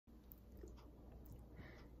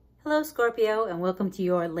Hello, Scorpio, and welcome to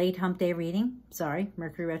your late hump day reading. Sorry,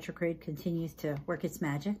 Mercury retrograde continues to work its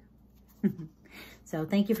magic. So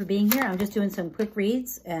thank you for being here. I'm just doing some quick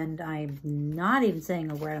reads, and I'm not even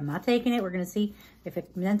saying a word. I'm not taking it. We're going to see if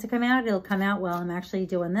it's meant to come out. It'll come out while I'm actually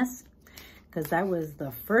doing this, because that was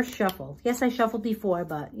the first shuffle. Yes, I shuffled before,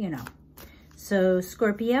 but you know. So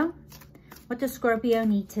Scorpio, what does Scorpio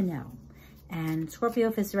need to know? And Scorpio,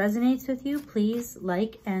 if this resonates with you, please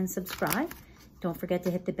like and subscribe. Don't forget to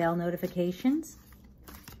hit the bell notifications.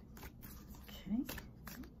 Okay.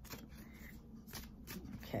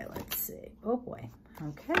 Okay, let's see. Oh boy.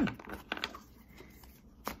 Okay.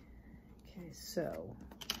 Okay, so.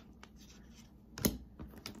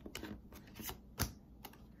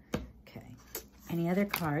 Okay. Any other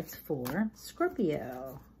cards for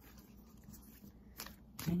Scorpio?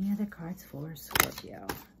 Any other cards for Scorpio?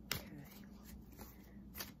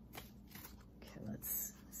 Okay,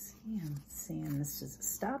 let's see. I'm seeing this just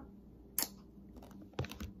stop.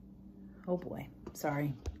 Oh boy,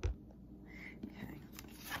 sorry.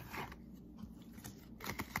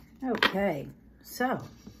 Okay, so,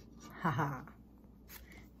 haha,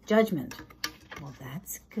 Judgment. Well,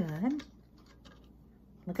 that's good.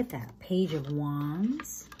 Look at that, Page of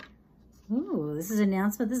Wands. Ooh, this is an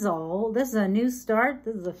announcement. This is a new start.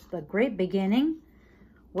 This is a great beginning.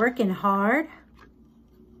 Working hard.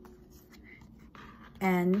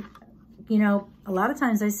 And, you know, a lot of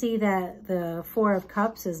times I see that the Four of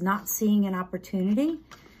Cups is not seeing an opportunity.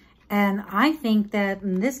 And I think that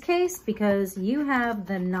in this case, because you have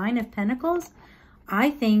the Nine of Pentacles, I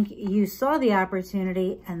think you saw the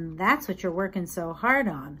opportunity and that's what you're working so hard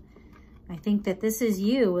on. I think that this is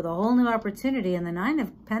you with a whole new opportunity, and the Nine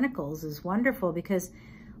of Pentacles is wonderful because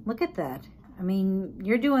look at that. I mean,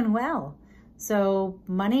 you're doing well. So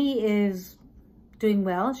money is doing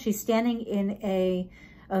well. She's standing in a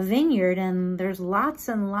vineyard and there's lots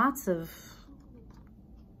and lots of,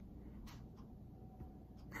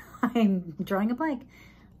 I'm drawing a blank.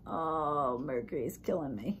 Oh, Mercury is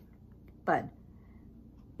killing me. But,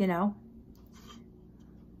 you know,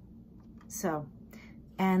 so,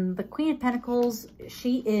 and the Queen of Pentacles,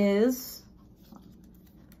 she is,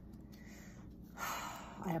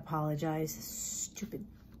 I apologize, stupid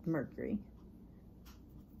Mercury.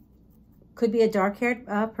 Could be a dark-haired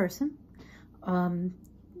person.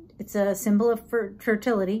 It's a symbol of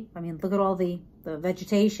fertility. I mean, look at all the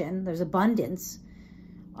vegetation. There's abundance.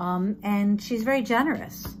 And she's very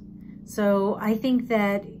generous. So I think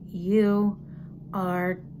that you're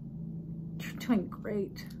doing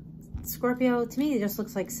great. Scorpio, to me, it just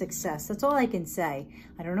looks like success. That's all I can say.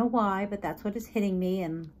 I don't know why, but that's what is hitting me,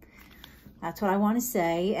 and that's what I want to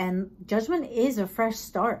say. And Judgment is a fresh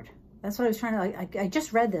start. That's what I was trying to, I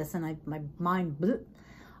just read this and my mind blew.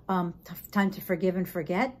 Time to forgive and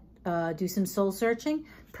forget. Do some soul searching.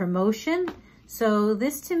 Promotion. So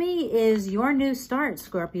this to me is your new start,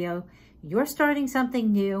 Scorpio. You're starting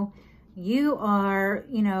something new. You are,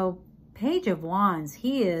 you know, Page of Wands.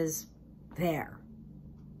 He is there,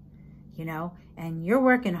 you know, and you're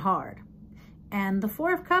working hard. And the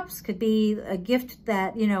Four of Cups could be a gift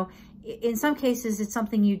that, you know, in some cases it's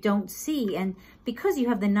something you don't see. And because you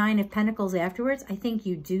have the Nine of Pentacles afterwards, I think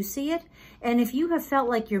you do see it. And if you have felt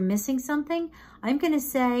like you're missing something, I'm going to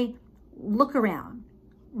say, look around.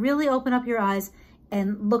 Really open up your eyes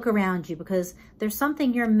and look around you, because there's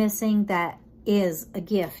something you're missing that is a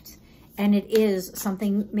gift. And it is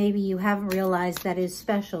something maybe you haven't realized that is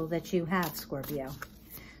special that you have, Scorpio.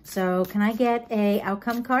 So can I get a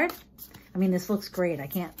outcome card? I mean, this looks great. I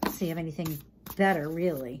can't see of anything better,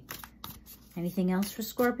 really. Anything else for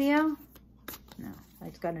Scorpio? No,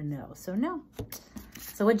 I've got a no. So no.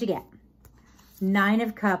 So what'd you get? Nine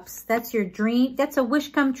of Cups. That's your dream. That's a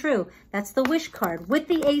wish come true. That's the wish card with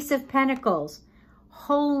the Ace of Pentacles.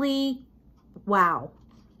 Holy wow.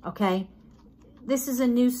 Okay. This is a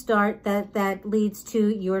new start that leads to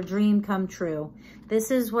your dream come true. This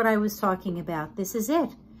is what I was talking about. This is it.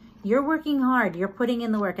 You're working hard. You're putting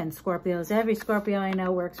in the work. And Scorpios, every Scorpio I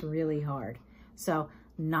know works really hard. So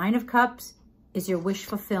Nine of Cups is your wish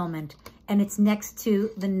fulfillment. And it's next to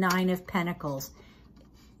the Nine of Pentacles.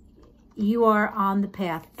 You are on the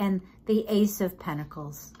path. And the Ace of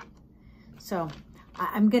Pentacles. So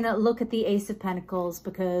I'm going to look at the Ace of Pentacles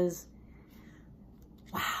because,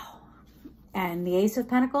 wow. And the Ace of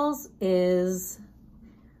Pentacles is,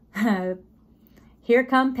 here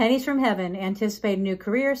come pennies from heaven, anticipate a new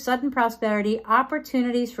career, sudden prosperity,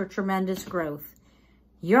 opportunities for tremendous growth.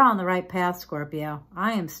 You're on the right path, Scorpio.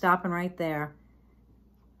 I am stopping right there.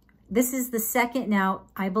 This is the second. Now,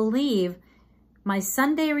 I believe my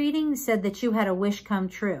Sunday reading said that you had a wish come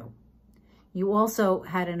true. You also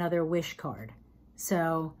had another wish card.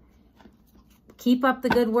 So Keep up the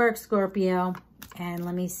good work, Scorpio. And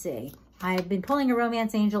let me see. I've been pulling a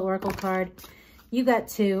Romance Angel Oracle card. You got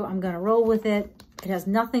 2. I'm going to roll with it. It has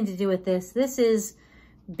nothing to do with this. This is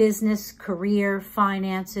business, career,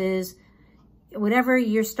 finances, whatever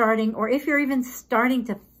you're starting, or if you're even starting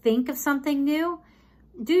to think of something new,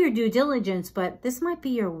 do your due diligence, but this might be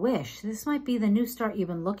your wish. This might be the new start you've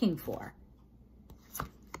been looking for.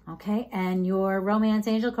 Okay, and your Romance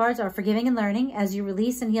Angel cards are forgiving and learning. As you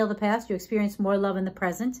release and heal the past, you experience more love in the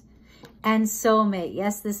present. And soulmate.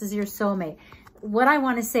 Yes, this is your soulmate. What I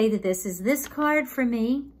want to say to this is this card for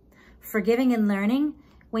me, forgiving and learning,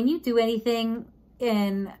 when you do anything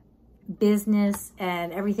in business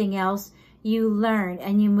and everything else, you learn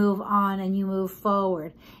and you move on and you move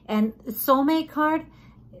forward. And the soulmate card,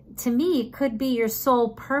 to me, could be your soul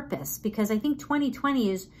purpose, because I think 2020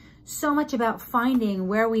 is so much about finding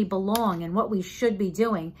where we belong and what we should be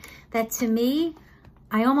doing, that to me,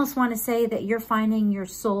 I almost want to say that you're finding your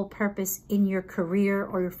soul purpose in your career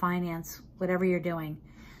or your finance, whatever you're doing.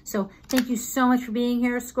 So thank you so much for being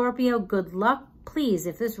here, Scorpio. Good luck. Please,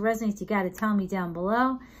 if this resonates, you got to tell me down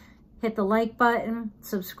below. Hit the like button,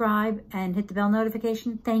 subscribe, and hit the bell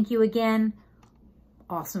notification. Thank you again.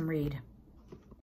 Awesome read.